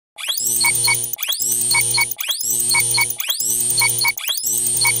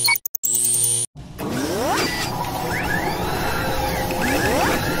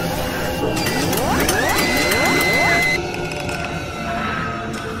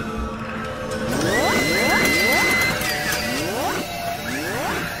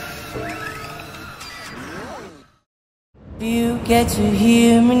You get to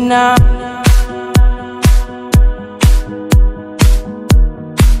hear me now.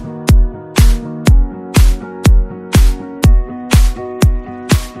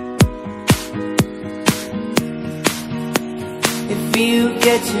 If you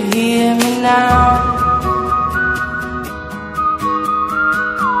get to hear me now.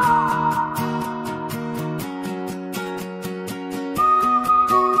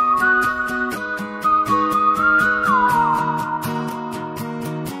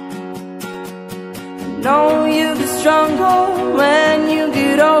 Know you get stronger when you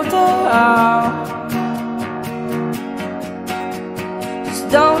get older. Just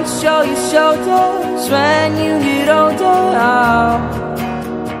don't show your shoulders when you get older.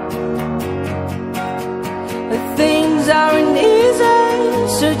 But things aren't easy,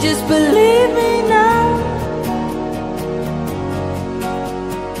 so just believe me now.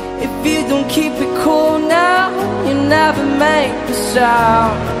 If you don't keep it cool now, you never make a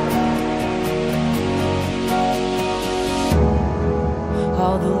sound.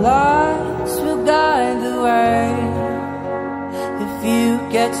 All the lights will guide the way. If you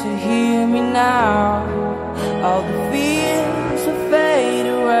get to hear me now, all the fears will fade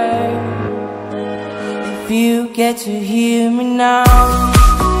away. If you get to hear me now.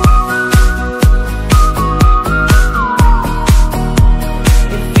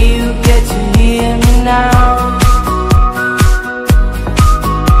 If you get to hear me now.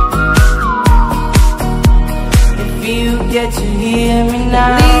 Get to hear me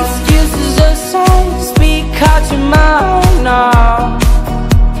now. These excuses aside, speak out your mind now.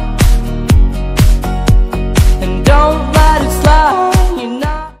 And don't let it slide, you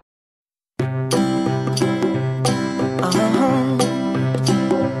know.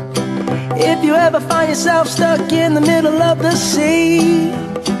 If you ever find yourself stuck in the middle of the sea,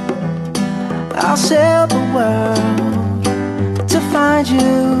 I'll sail the world to find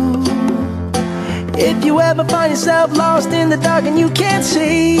you. If you ever find yourself lost in the dark and you can't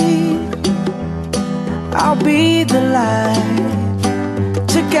see, I'll be the light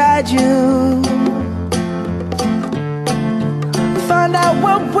to guide you. Find out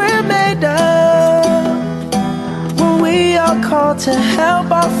what we're made of when we are called to help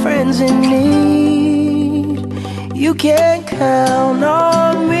our friends in need. You can count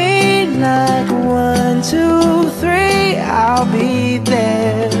on me like 1, 2, 3, I'll be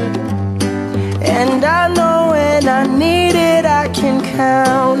there. And I know when I need it, I can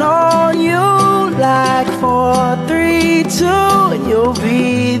count on you like 4, 3, 2, and you'll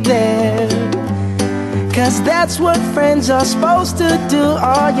be there. 'Cause that's what friends are supposed to do,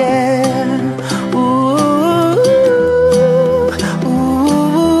 oh yeah. Ooh,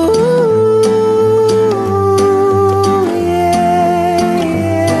 ooh, yeah,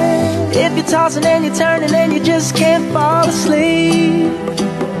 yeah. If you're tossing and you're turning and you just can't fall asleep,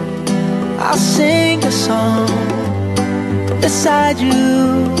 I'll sing a song beside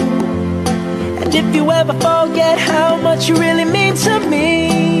you. And if you ever forget how much you really mean to me,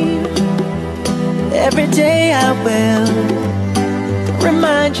 every day I will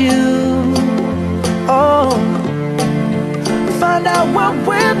remind you. Oh, find out what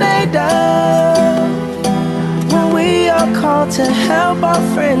we're made of when we are called to help our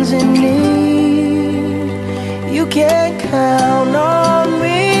friends in need. You can count on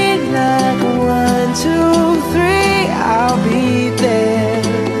me like 1, 2, 3, I'll be there.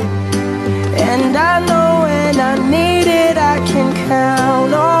 And I know when I need it, I can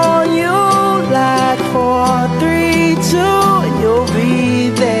count on you like 4, 3, 2, and you'll be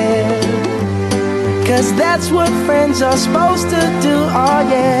there. 'Cause that's what friends are supposed to do, oh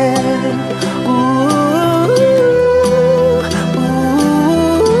yeah. Ooh,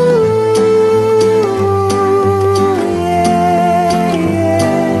 yeah,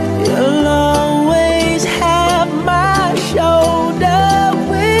 yeah. You'll always have my shoulder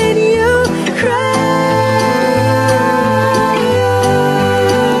when you cry.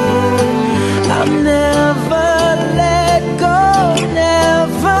 I'll never let go,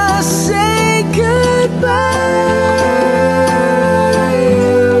 never say goodbye.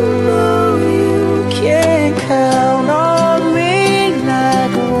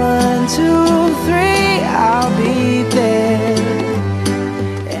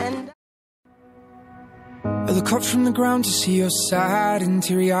 on the ground to see your sad and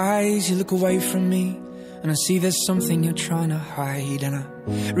teary eyes. You look away from me and I see there's something you're trying to hide. And I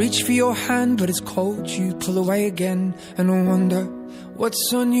reach for your hand but it's cold, you pull away again. And I wonder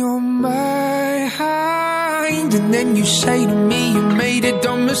what's on your mind. And then you say to me you made a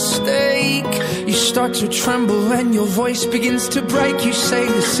dumb mistake. You start to tremble and your voice begins to break. You say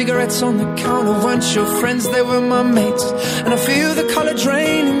the cigarettes on the counter weren't your friends, they were my mates. And I feel the color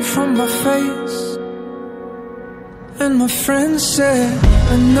draining from my face. And my friend said,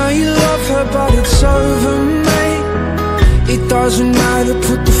 I know you love her but it's over, mate. It doesn't matter,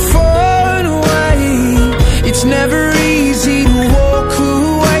 put the phone away. It's never easy to walk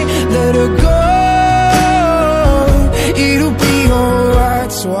away. Let her go, it'll be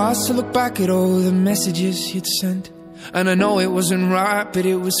alright. So I asked to look back at all the messages you'd sent. And I know it wasn't right, but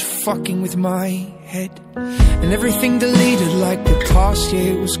it was fucking with my head. And everything deleted like the past,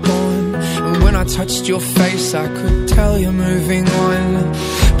 yeah, it was gone. And when I touched your face, I could tell you're moving on.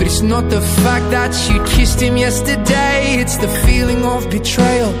 But it's not the fact that you kissed him yesterday, it's the feeling of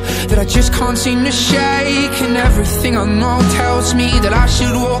betrayal that I just can't seem to shake. And everything I know tells me that I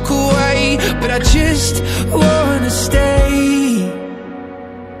should walk away, but I just wanna stay.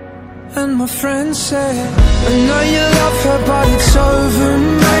 And my friend said, I know you love her but it's over,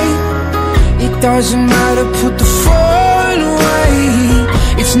 mate. It doesn't matter, put the phone away.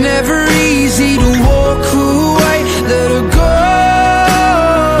 It's never easy to walk away. Let her go,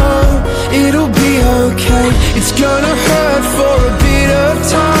 it'll be okay. It's gonna hurt for a bit of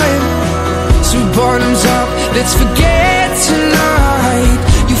time. So bottoms up, let's forget tonight.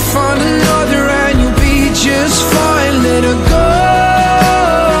 You find another and you'll be just fine. Let her go.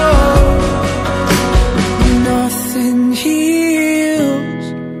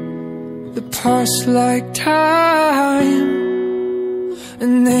 Past like time,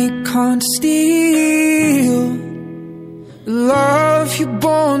 and they can't steal the love you're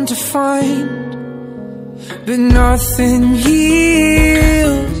born to find. But nothing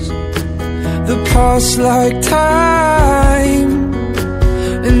heals the past like time,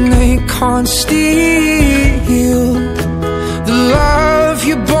 and they can't steal the love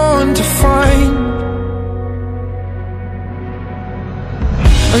you're born to find.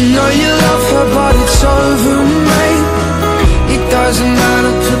 I know you love her but it's over, mate. It doesn't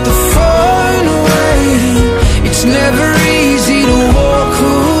matter, put the phone away. It's never easy to walk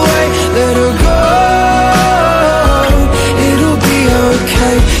away. Let her go, it'll be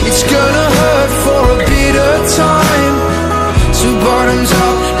okay. It's gonna hurt for a bit of time. So bottoms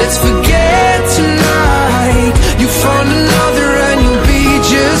up, let's forget tonight. You find another and you'll be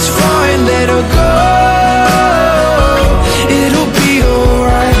just fine. Let her go, it'll be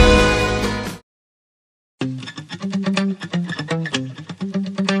alright.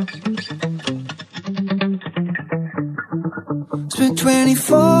 Spent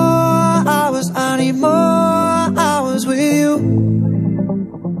 24 hours, I need more hours with you.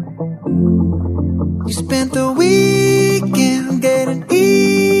 You spent the weekend getting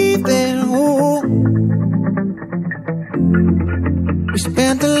even, ooh. We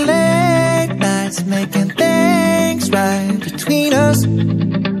spent the late nights making things right between us.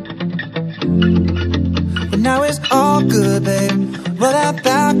 But now it's all good, babe. Roll that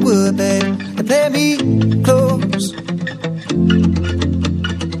backward, babe, and play me close.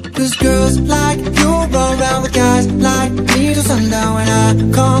 Cause girls like you run around with guys like me till sundown. When I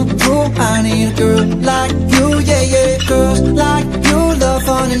come through, I need a girl like you, yeah, yeah. Girls like you love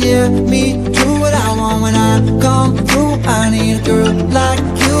fun and yeah, me do what I want. When I come through, I need a girl like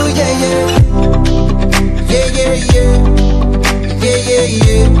you, yeah, yeah. Yeah, yeah, yeah. Yeah, yeah,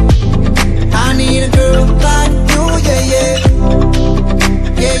 yeah. I need a girl like you, yeah, yeah.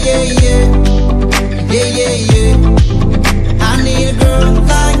 Yeah, yeah, yeah. Yeah, yeah, yeah. I need a girl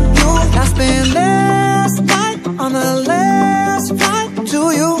like you. I spent last night on the last flight to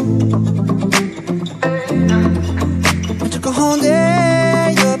you. I took a whole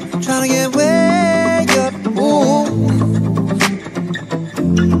day up, trying to get way up, ooh.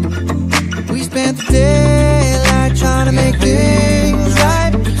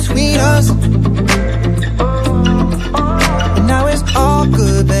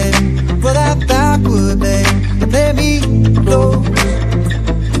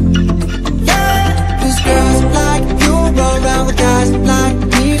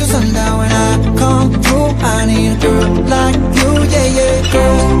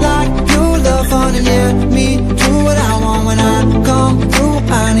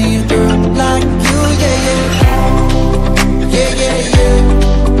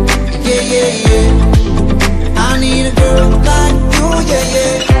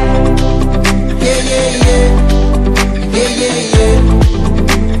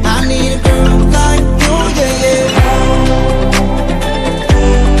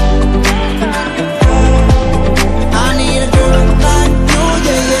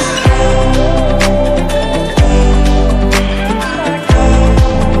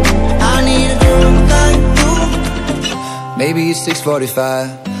 Maybe it's 6:45.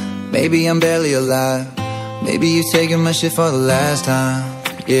 Maybe I'm barely alive. Maybe you're taking my shit for the last time.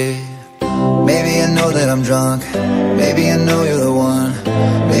 Yeah. Maybe I know that I'm drunk. Maybe I know you're the one.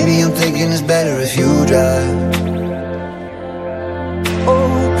 Maybe I'm thinking it's better if you drive. Oh,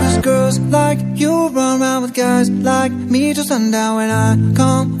 'cause girls like you run around with guys like me till sundown. When I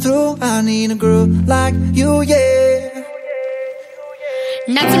come through, I need a girl like you, yeah.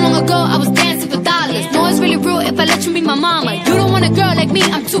 Not too long ago, I was dancing for dollars. No, it's really real if I let you meet my mama. You don't want a girl like me,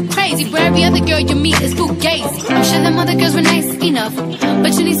 I'm too crazy. Where every other girl you meet is fugazi. I'm sure them other girls were nice enough,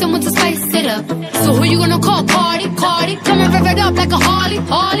 but you need someone to spice it up. So who you gonna call? Cardi, Cardi. Come and rev it up like a Harley,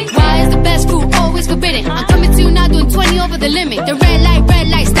 Harley. Why is the best food always forbidden? I'm coming to you now doing 20 over the limit. The red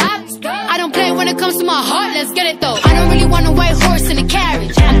light, stop. I don't play when it comes to my heart, let's get it though. I don't really want a white horse in a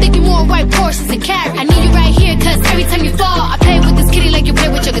carriage. I'm thinking more white horses and carriage. I need you right here, cause every time you fall, I play with this kitty like you play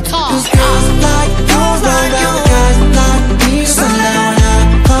with your guitar. 'Cause girls like you run around with guys like me till sundown. When I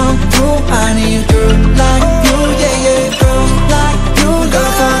come through, I need a girl like you, yeah, yeah. Girls like you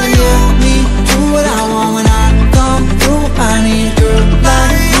love fun and yeah, me do what I want. When I come through, I need a girl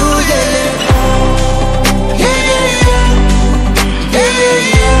like you, yeah, yeah. Yeah, yeah, yeah. Yeah, yeah,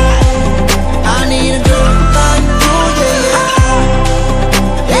 yeah. I need a girl like you, yeah, yeah.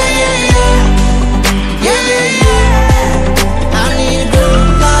 Yeah, yeah, yeah. Yeah, yeah, yeah. I need a girl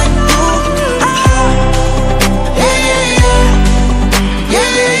like you. Yeah, yeah, yeah. Yeah,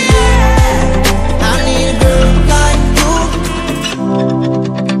 yeah, yeah. I need a girl like you.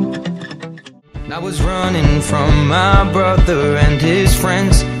 I was running from my brother and his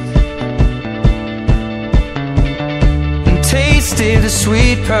friends, and tasted the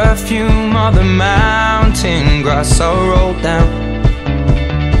sweet perfume of the mountain grass I rolled down.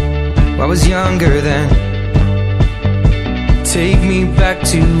 I was younger then. Take me back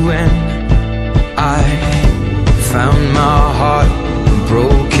to when I found my heart,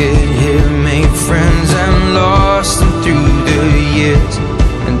 broke it here, made friends and lost them through the years.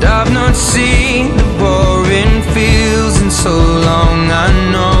 And I've not seen the boring fields in so long. I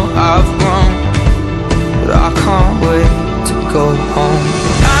know I've grown, but I can't wait to go home.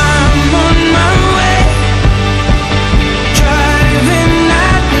 I'm on my way, driving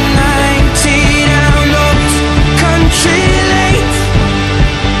at 90 down those country lanes,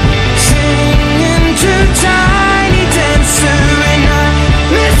 singing to Tiny Dancer, and I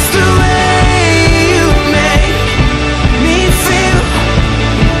miss the way you make me feel.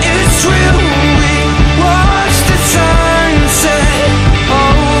 It's real. We watch the sunset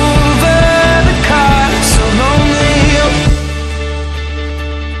over the castle lonely.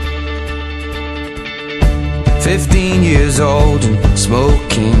 15 years old and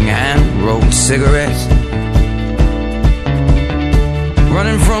smoking and rolled cigarettes,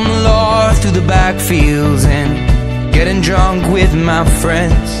 running from the law through the backfields and getting drunk with my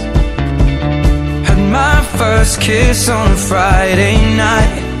friends. Had my first kiss on a Friday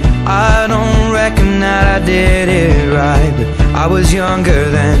night. I don't reckon that I did it right, but I was younger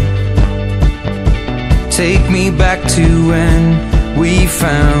then. Take me back to when we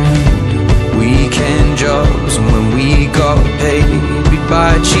found weekend jobs, and when we got paid, we'd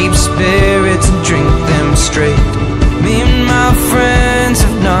buy cheap spirits and drink them straight. Me and my friends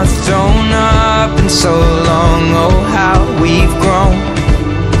have not thrown up in so long. Oh, how we've grown,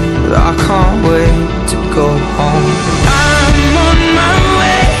 but I can't wait to go home. I'm on my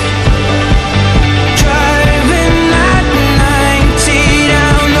way, driving at 90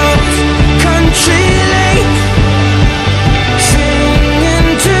 down those country lanes, singing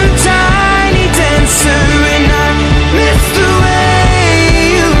to Tiny Dancer, and I miss the way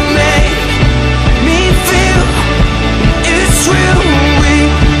you make me feel. It's real. We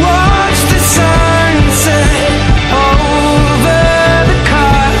watch the sunset over the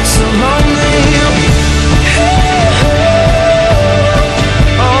castle lonely.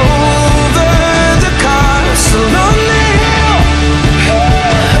 Over the castle lonely.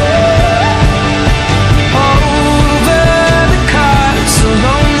 Over the castle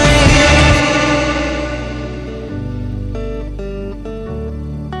lonely.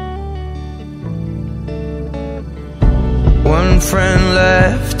 One friend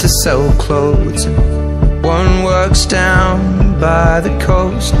left to sell clothes, and one works down by the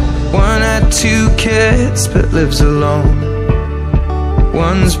coast. One had 2 kids but lives alone.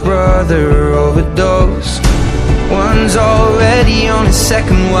 One's brother overdosed. One's already on his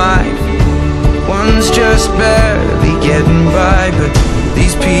second wife. One's just barely getting by. But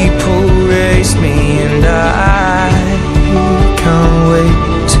these people raised me, and I can't wait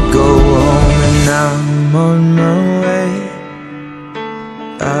to go home. And I'm on my way.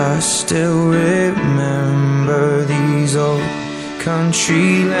 I still remember the these old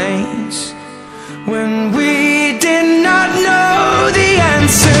country lanes, when we did not know the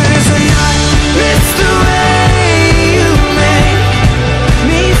answers. And I miss the way you make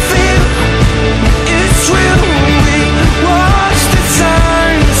me feel. It's real. We watch the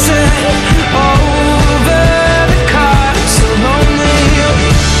sunset over the castle on the hill.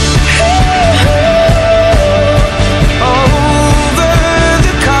 Over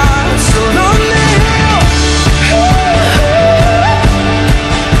the castle on the hill.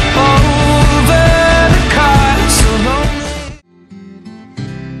 Over the castle on the hill.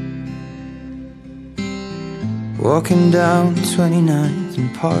 Walking down 29th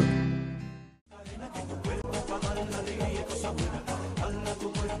and Park.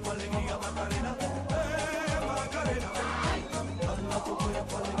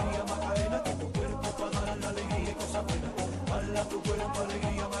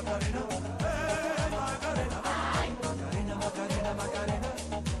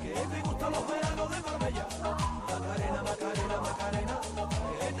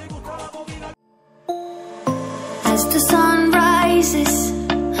 As the sun rises,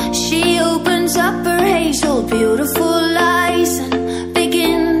 she opens up her hazel, beautiful eyes and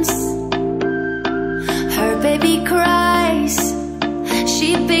begins. Her baby cries. She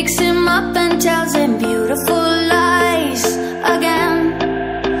picks him up and tells him beautiful lies again.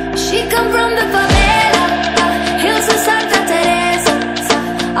 She come from the favela, hills of Santa Teresa,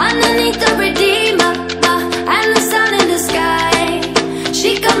 underneath the Redeemer, and the sun in the sky.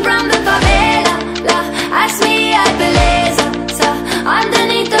 She come from the favela, ask me I beleza,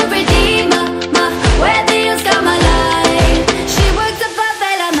 underneath the Redeemer, where the hills come alive. She works the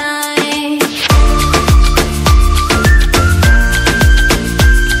favela night.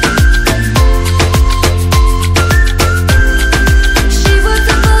 She works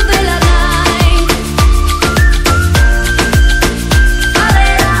the favela night.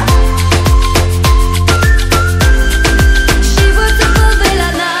 Favela. She works the favela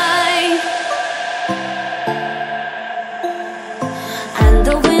night. And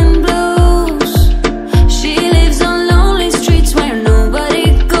the wind blows. She lives on lonely streets where nobody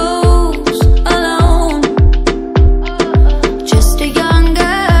goes alone. Just a young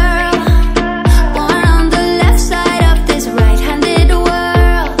girl, born on the left side of this right-handed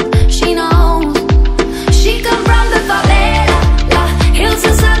world. She knows. She come from the favela, hills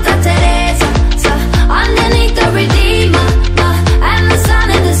of Santa Teresa, underneath the Redeemer, and the sun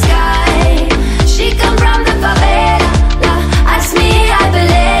in the sky. She come from the favela, ask me I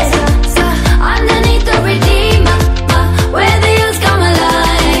beleza, underneath the Redeemer, where the hills come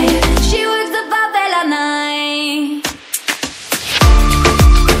alive. She works the favela night.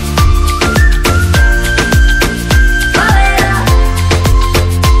 Favela.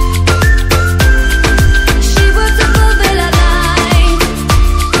 She works the favela night.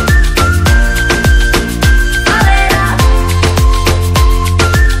 Favela.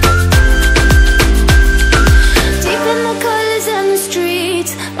 Deep in the colors and the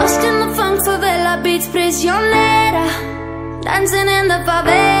streets, lost in the funk, favela beats, prisionera, dancing in the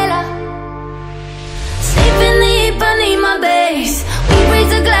favela. Sleep in the Ipanema base, we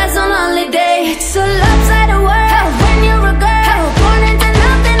raise a glass on holiday. It's a lopsided world when you're a girl, born into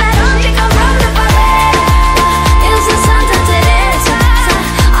nothing. I don't think I'm from the favela. Hills of Santa Teresa,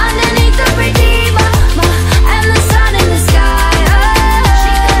 underneath the Redeemer, and the sun in the sky.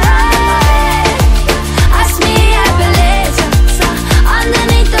 She come from the favela, ask me I beleza,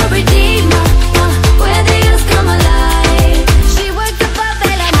 underneath the Redeemer, where the hills come alive. She works the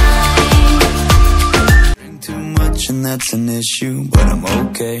favela night. Drink too much and that's an issue, but I'm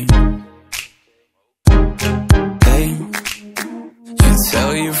okay. Hey, you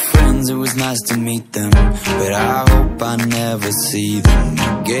tell your friends it was nice to meet them, but I hope I never see them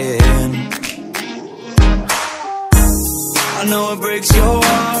again. I know it breaks your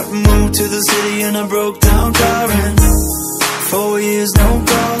heart. Moved to the city and I broke down crying. 4 years, no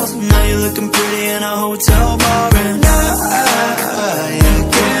calls. Now you're looking pretty in a hotel bar, and I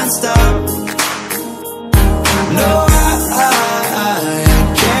can't stop. No, I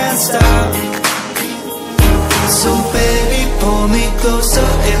can't stop. So baby, pull me closer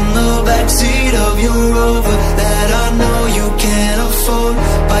in the backseat of your Rover that I know you can't afford.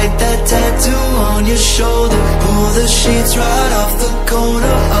 Bite that tattoo on your shoulder. Pull the sheets right off the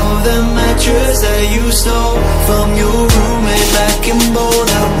corner of the mattress that you stole from your roommate back in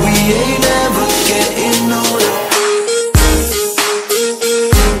Boulder. We ain't ever getting older.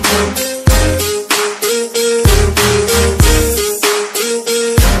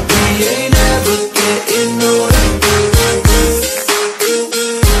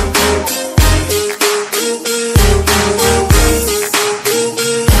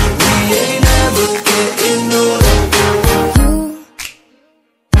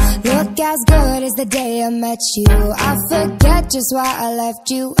 day I met you. I forget just why I left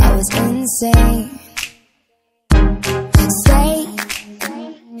you. I was insane. Stay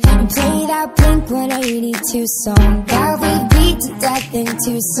and play that Blink 182 song that we beat to death in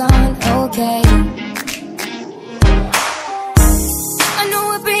Tucson. Okay, I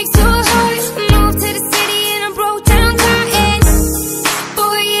know it breaks your heart. Moved to the city and I broke down crying.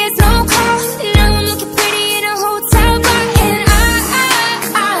 4 years no call, now I'm looking pretty in a hotel bar. And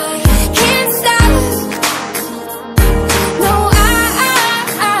I can't stop. No, I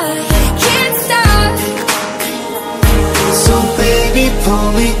can't stop. So baby, pull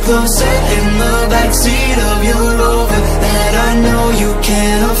me closer in the backseat of your Rover that I know you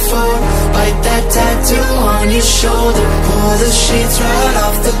can't afford. Bite that tattoo on your shoulder. Pull the sheets right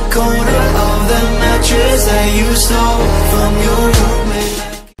off the corner of the mattress that you stole from your room.